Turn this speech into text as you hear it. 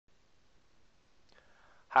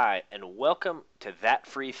Hi, and welcome to That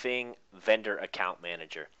Free Thing Vendor Account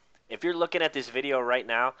Manager. If you're looking at this video right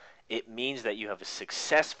now, it means that you have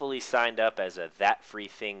successfully signed up as a That Free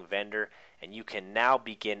Thing vendor, and you can now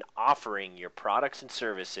begin offering your products and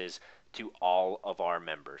services to all of our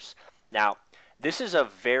members. Now, this is a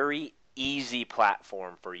very easy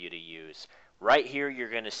platform for you to use. Right here, you're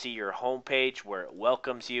going to see your homepage where it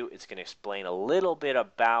welcomes you. It's going to explain a little bit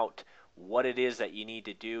about what it is that you need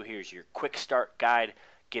to do. Here's your quick start guide,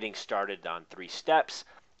 getting started on 3 steps,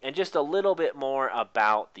 and just a little bit more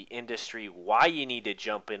about the industry, why you need to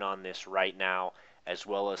jump in on this right now, as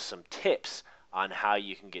well as some tips on how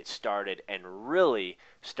you can get started and really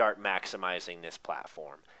start maximizing this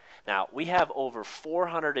platform. Now, we have over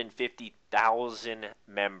 450,000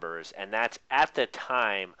 members, and that's at the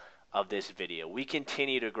time of this video. We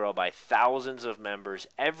continue to grow by thousands of members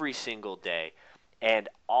every single day, and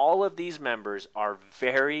all of these members are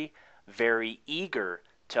very, very eager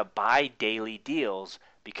to buy daily deals,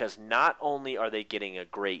 because not only are they getting a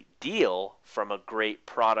great deal from a great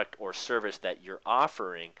product or service that you're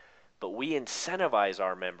offering, but we incentivize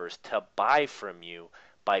our members to buy from you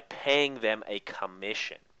by paying them a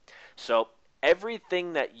commission. So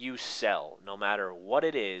everything that you sell, no matter what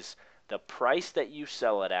it is, the price that you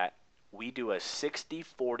sell it at, we do a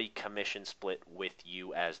 60-40 commission split with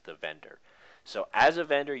you as the vendor. So as a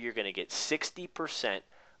vendor, you're going to get 60%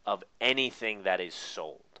 of anything that is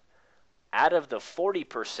sold. Out of the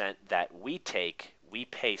 40% that we take, we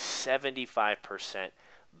pay 75%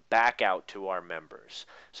 back out to our members.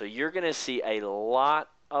 So you're going to see a lot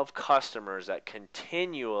of customers that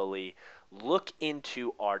continually look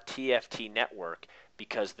into our TFT network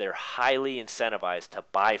because they're highly incentivized to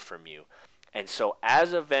buy from you. And so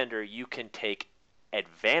as a vendor, you can take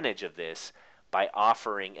advantage of this by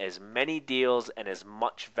offering as many deals and as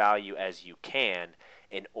much value as you can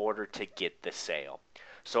in order to get the sale.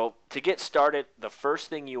 So to get started, the first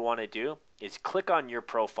thing you want to do is click on your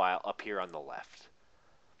profile up here on the left.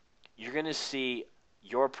 You're going to see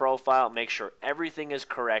your profile, make sure everything is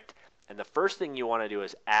correct, and the first thing you want to do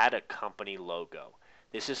is add a company logo.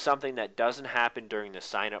 This is something that doesn't happen during the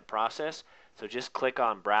sign-up process, so just click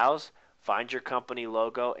on Browse, find your company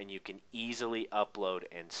logo, and you can easily upload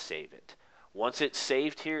and save it. Once it's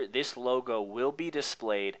saved here, this logo will be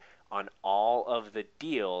displayed on all of the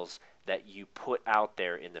deals that you put out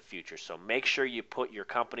there in the future. So make sure you put your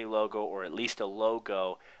company logo, or at least a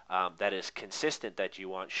logo that is consistent, that you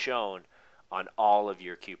want shown on all of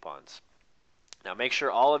your coupons. Now make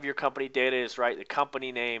sure all of your company data is right, the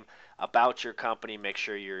company name, about your company, make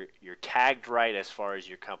sure you're tagged right as far as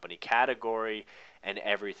your company category, and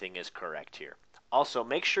everything is correct here. Also,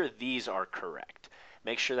 make sure these are correct.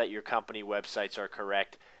 Make sure that your company websites are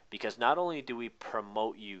correct, because not only do we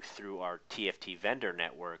promote you through our TFT Vendor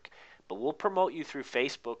Network, but we'll promote you through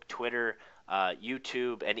Facebook, Twitter,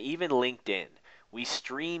 YouTube, and even LinkedIn. We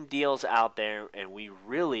stream deals out there, and we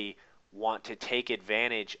really want to take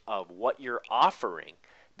advantage of what you're offering,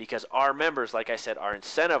 because our members, like I said, are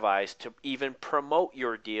incentivized to even promote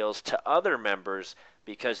your deals to other members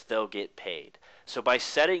because they'll get paid. So by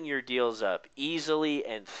setting your deals up easily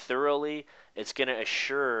and thoroughly, it's going to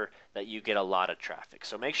assure that you get a lot of traffic.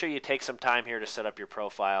 So make sure you take some time here to set up your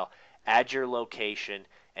profile, add your location,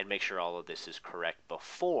 and make sure all of this is correct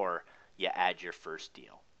before you add your first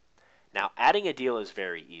deal. Now, adding a deal is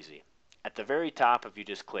very easy. At the very top, if you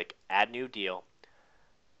just click Add New Deal,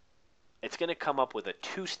 it's going to come up with a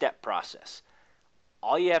 2-step process.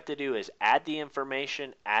 All you have to do is add the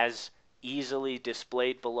information as easily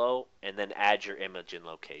displayed below, and then add your image and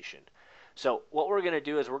location. So what we're going to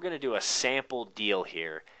do is we're going to do a sample deal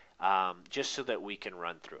here, just so that we can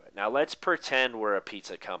run through it. Now let's pretend we're a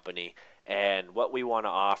pizza company, and what we want to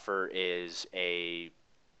offer is a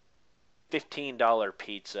 $15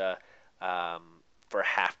 pizza for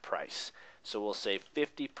half price. So we'll say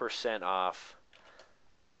 50% off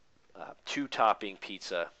 2-topping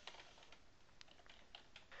pizza.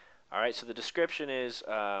 Alright, so the description is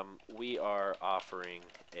we are offering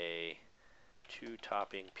a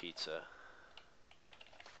 2-topping pizza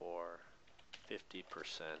for 50%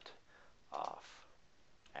 off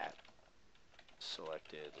at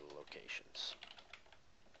selected locations.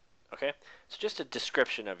 Okay, so just a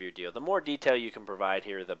description of your deal. The more detail you can provide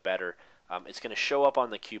here, the better. It's going to show up on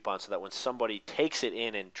the coupon so that when somebody takes it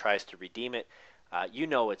in and tries to redeem it, you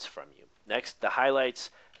know it's from you. Next, the highlights.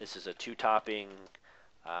 This is a 2-topping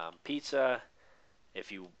pizza.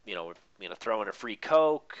 If you throw in a free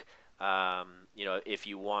Coke, if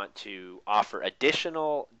you want to offer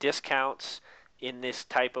additional discounts in this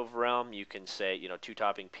type of realm, you can say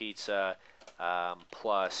 2-topping pizza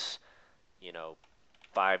plus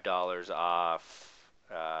 $5 off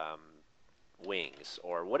um, wings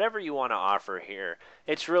or whatever you want to offer here.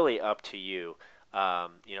 It's really up to you.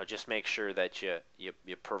 Just make sure that you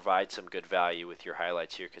provide some good value with your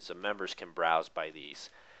highlights here because the members can browse by these.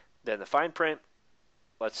 Then the fine print,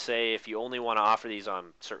 let's say if you only want to offer these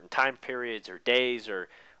on certain time periods or days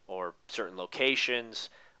or certain locations,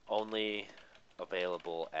 only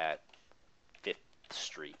available at 5th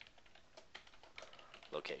Street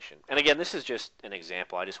location. And again, this is just an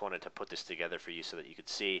example. I just wanted to put this together for you so that you could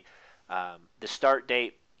see the start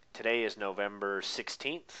date. Today is November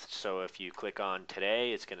 16th, so if you click on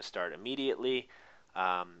today, it's going to start immediately.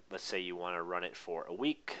 Let's say you want to run it for a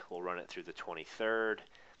week. We'll run it through the 23rd.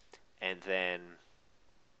 And then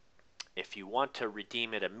if you want to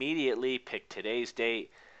redeem it immediately, pick today's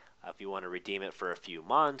date. If you want to redeem it for a few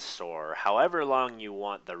months or however long you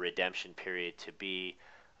want the redemption period to be,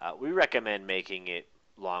 we recommend making it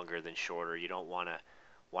longer than shorter. You don't want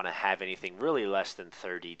to have anything really less than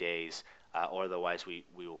 30 days, or otherwise we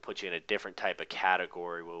will put you in a different type of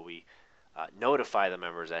category where we notify the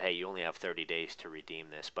members that, hey, you only have 30 days to redeem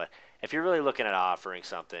this. But if you're really looking at offering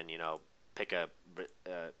something, pick a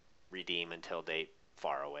redeem until date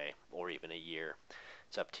far away or even a year.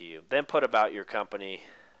 It's up to you. Then put about your company,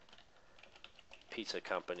 pizza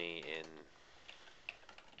company, in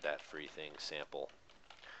that free thing sample.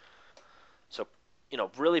 So,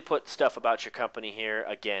 really put stuff about your company here.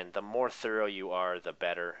 Again, the more thorough you are, the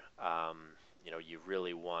better. You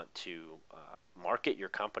really want to market your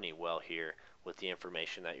company well here with the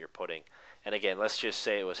information that you're putting. And again, let's just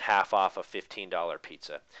say it was half off a $15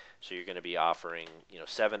 pizza. So you're going to be offering,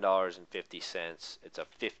 $7.50. It's a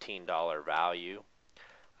 $15 value.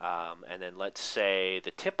 And then let's say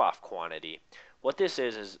the tip-off quantity. What this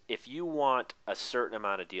is if you want a certain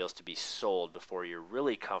amount of deals to be sold before you're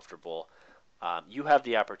really comfortable, you have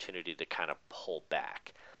the opportunity to kind of pull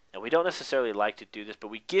back. And we don't necessarily like to do this, but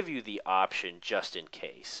we give you the option just in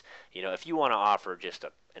case. If you want to offer just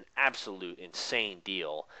an absolute insane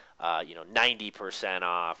deal, 90%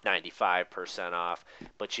 off, 95% off,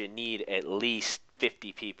 but you need at least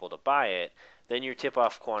 50 people to buy it, then your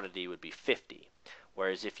tip-off quantity would be 50.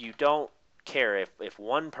 Whereas if you don't care, if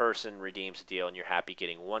one person redeems a deal and you're happy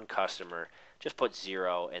getting one customer, just put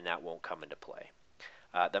 0 and that won't come into play.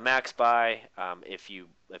 The max buy, if you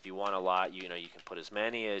want a lot, you can put as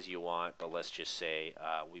many as you want, but let's just say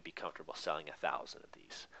we'd be comfortable selling 1,000 of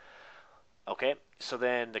these. Okay, so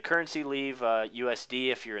then the currency leave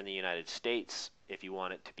USD if you're in the United States. If you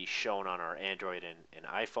want it to be shown on our Android and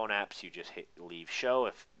iPhone apps, you just hit leave show.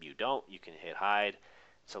 If you don't, you can hit hide,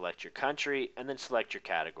 select your country, and then select your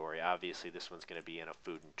category. Obviously, this one's going to be in a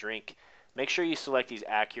food and drink. Make sure you select these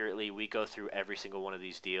accurately. We go through every single one of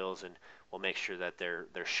these deals, and we'll make sure that they're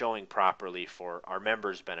showing properly for our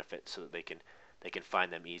members' benefit so that they can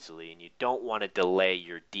find them easily. And you don't want to delay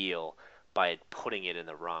your deal by putting it in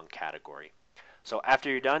the wrong category. So after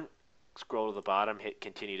you're done, scroll to the bottom, hit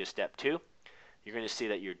continue to step 2. You're going to see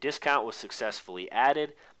that your discount was successfully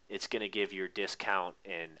added. It's going to give your discount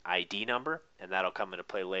an ID number, and that'll come into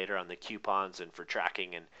play later on the coupons and for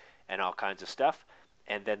tracking and all kinds of stuff.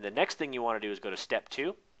 And then the next thing you want to do is go to step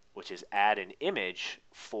 2, which is add an image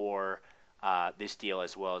for this deal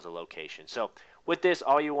as well as a location. So with this,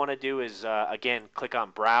 all you want to do is, again, click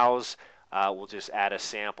on Browse. We'll just add a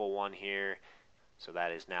sample one here. So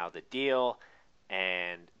that is now the deal,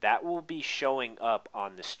 and that will be showing up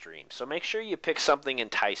on the stream. So make sure you pick something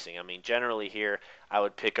enticing. I mean, generally here, I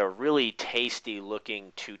would pick a really tasty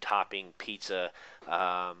looking 2-topping pizza,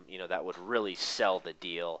 that would really sell the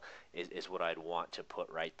deal is what I'd want to put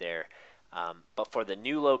right there. But for the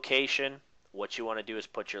new location, what you want to do is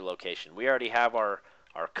put your location. We already have our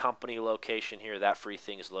company location here. That free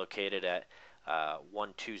thing is located at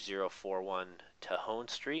 12041 Tejon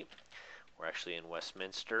Street. We're actually in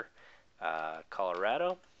Westminster,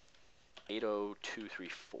 Colorado,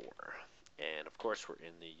 80234. And of course, we're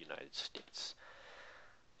in the United States.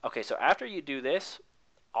 Okay, so after you do this,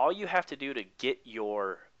 all you have to do to get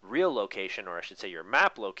your real location, or I should say your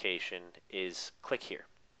map location, is click here.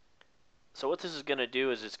 So what this is going to do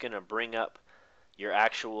is it's going to bring up your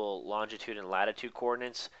actual longitude and latitude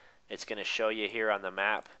coordinates. It's going to show you here on the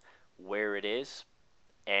map where it is.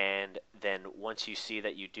 And then once you see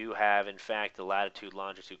that you do have, in fact, the latitude,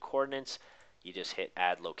 longitude coordinates, you just hit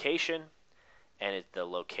add location, and the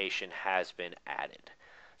location has been added.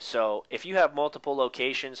 So if you have multiple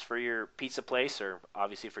locations for your pizza place, or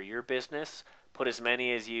obviously for your business, put as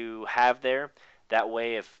many as you have there. That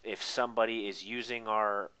way, if somebody is using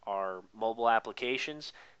our mobile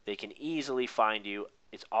applications, they can easily find you.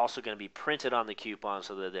 It's also going to be printed on the coupon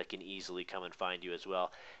so that they can easily come and find you as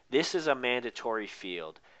well. This is a mandatory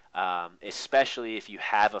field. especially if you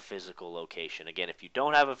have a physical location. Again, if you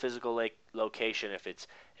don't have a physical location, if it's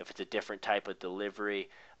a different type of delivery,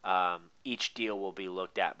 each deal will be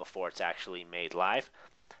looked at before it's actually made live.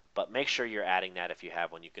 But make sure you're adding that if you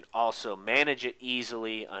have one. You can also manage it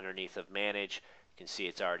easily underneath of manage. You can see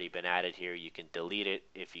it's already been added here. You can delete it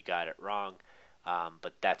if you got it wrong,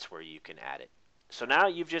 but that's where you can add it. So now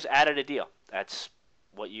you've just added a deal. That's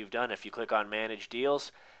what you've done. If you click on manage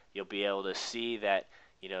deals, you'll be able to see that,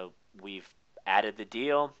 we've added the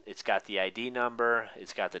deal. It's got the ID number.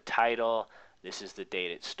 It's got the title. This is the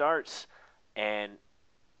date it starts. And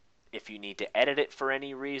if you need to edit it for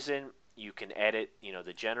any reason, you can edit,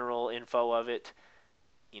 the general info of it,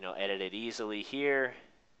 edit it easily here.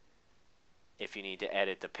 If you need to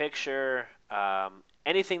edit the picture,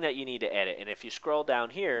 anything that you need to edit. And if you scroll down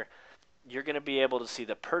here, you're going to be able to see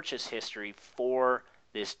the purchase history for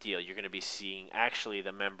this deal. You're going to be seeing actually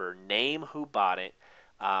the member name who bought it,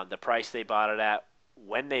 the price they bought it at,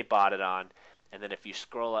 when they bought it on, and then if you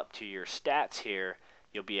scroll up to your stats here,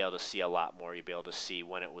 you'll be able to see a lot more. You'll be able to see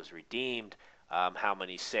when it was redeemed, how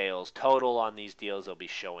many sales total on these deals will be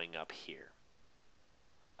showing up here.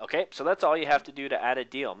 Okay, so that's all you have to do to add a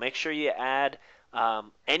deal. Make sure you add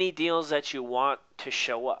any deals that you want to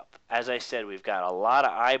show up. As I said, we've got a lot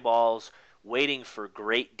of eyeballs waiting for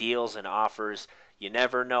great deals and offers. You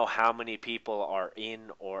never know how many people are in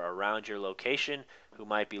or around your location who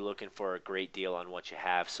might be looking for a great deal on what you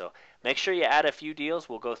have. So make sure you add a few deals.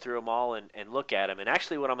 We'll go through them all and look at them. And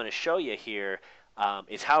actually what I'm going to show you here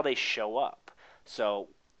is how they show up. So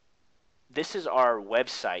this is our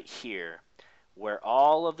website here where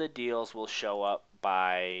all of the deals will show up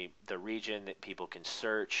by the region that people can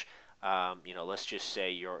search. Let's just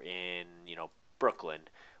say you're in, Brooklyn.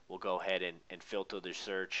 We'll go ahead and filter the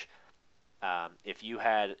search. If you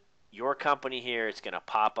had your company here, it's going to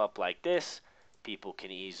pop up like this. People can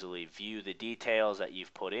easily view the details that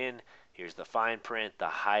you've put in. Here's the fine print, the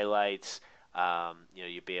highlights.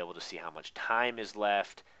 You'll be able to see how much time is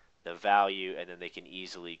left, the value, and then they can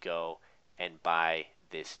easily go and buy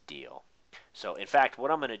this deal. So in fact, what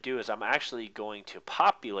I'm going to do is I'm actually going to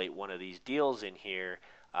populate one of these deals in here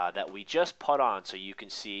that we just put on so you can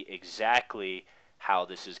see exactly how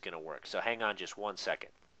this is going to work. So hang on just one second.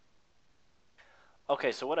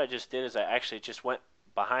 Okay, so what I just did is I actually just went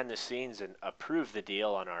behind the scenes and approved the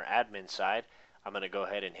deal on our admin side. I'm going to go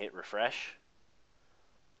ahead and hit refresh.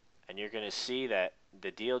 And you're going to see that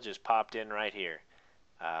the deal just popped in right here.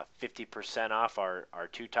 50% off our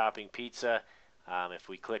two-topping pizza. If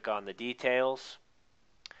we click on the details,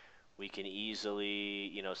 we can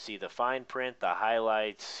easily, see the fine print, the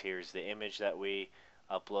highlights. Here's the image that we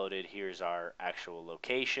uploaded. Here's our actual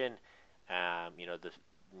location.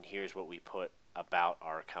 Here's what we put about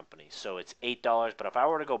our company. So it's $8, but if I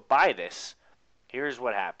were to go buy this, here's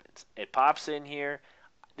what happens. It pops in here.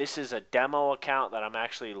 This is a demo account that I'm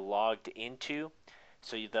actually logged into,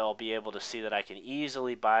 so they'll be able to see that I can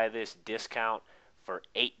easily buy this discount for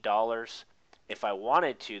 $8. If I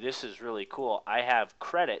wanted to, this is really cool. I have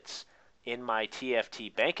credits in my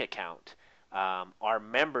TFT bank account. Our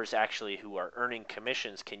members actually who are earning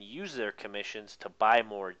commissions can use their commissions to buy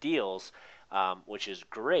more deals, which is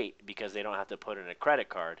great because they don't have to put in a credit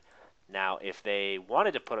card. Now, if they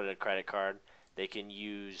wanted to put in a credit card, they can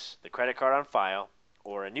use the credit card on file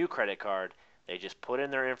or a new credit card. They just put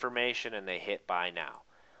in their information and they hit buy now.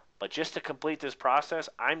 But just to complete this process,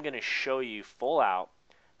 I'm going to show you full out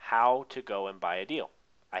how to go and buy a deal.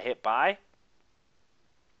 I hit buy.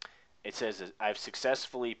 It says I've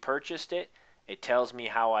successfully purchased it. It tells me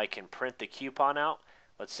how I can print the coupon out.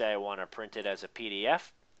 Let's say I want to print it as a PDF.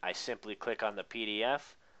 I simply click on the PDF.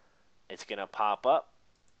 It's going to pop up.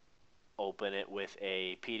 Open it with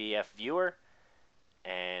a PDF viewer.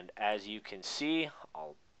 And as you can see,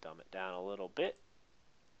 I'll dumb it down a little bit.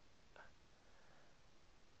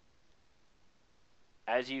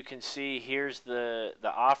 As you can see, here's the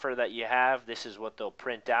offer that you have. This is what they'll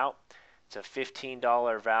print out. It's a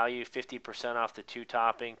 $15 value, 50% off the two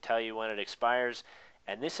topping, tell you when it expires.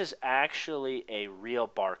 And this is actually a real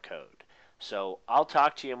barcode. So I'll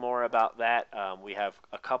talk to you more about that. We have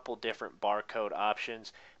a couple different barcode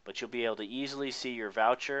options, but you'll be able to easily see your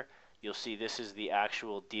voucher. You'll see this is the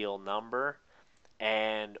actual deal number,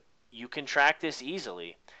 and you can track this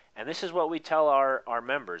easily. And this is what we tell our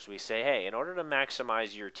members. We say, hey, in order to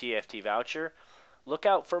maximize your TFT voucher, look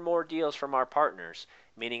out for more deals from our partners,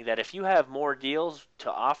 meaning that if you have more deals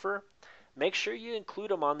to offer, make sure you include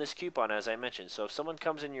them on this coupon, as I mentioned. So if someone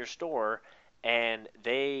comes in your store and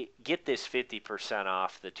they get this 50%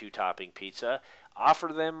 off the two-topping pizza, offer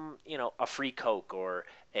them, a free Coke or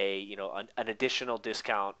an additional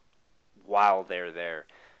discount while they're there.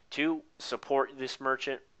 Two, support this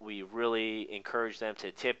merchant. We really encourage them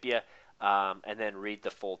to tip you, and then read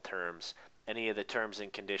the full terms. Any of the terms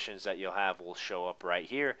and conditions that you'll have will show up right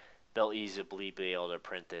here. They'll easily be able to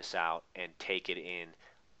print this out and take it in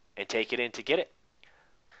to get it.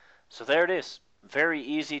 So there it is. Very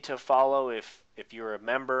easy to follow. If you're a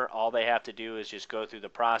member, all they have to do is just go through the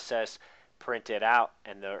process, print it out,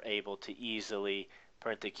 and they're able to easily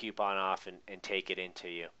print the coupon off and take it into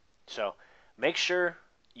you. So make sure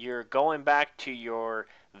you're going back to your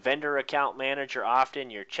vendor account manager often.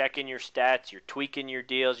 You're checking your stats, you're tweaking your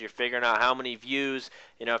deals, you're figuring out how many views.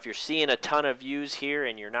 If you're seeing a ton of views here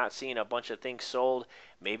and you're not seeing a bunch of things sold,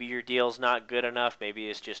 maybe your deal's not good enough. Maybe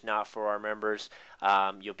it's just not for our members.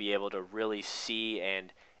 You'll be able to really see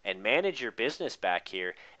and manage your business back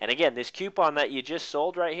here. And again, this coupon that you just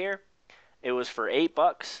sold right here, it was for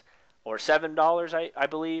 $8 or $7, I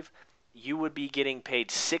believe. You would be getting paid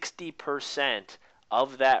 60%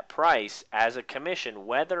 of that price as a commission,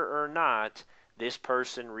 whether or not this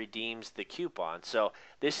person redeems the coupon. So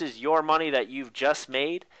this is your money that you've just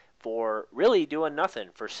made for really doing nothing,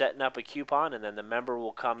 for setting up a coupon, and then the member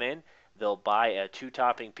will come in. They'll buy a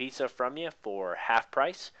 2-topping pizza from you for half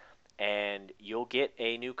price, and you'll get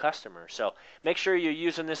a new customer. So make sure you're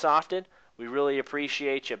using this often. We really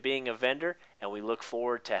appreciate you being a vendor, and we look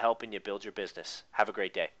forward to helping you build your business. Have a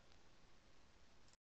great day.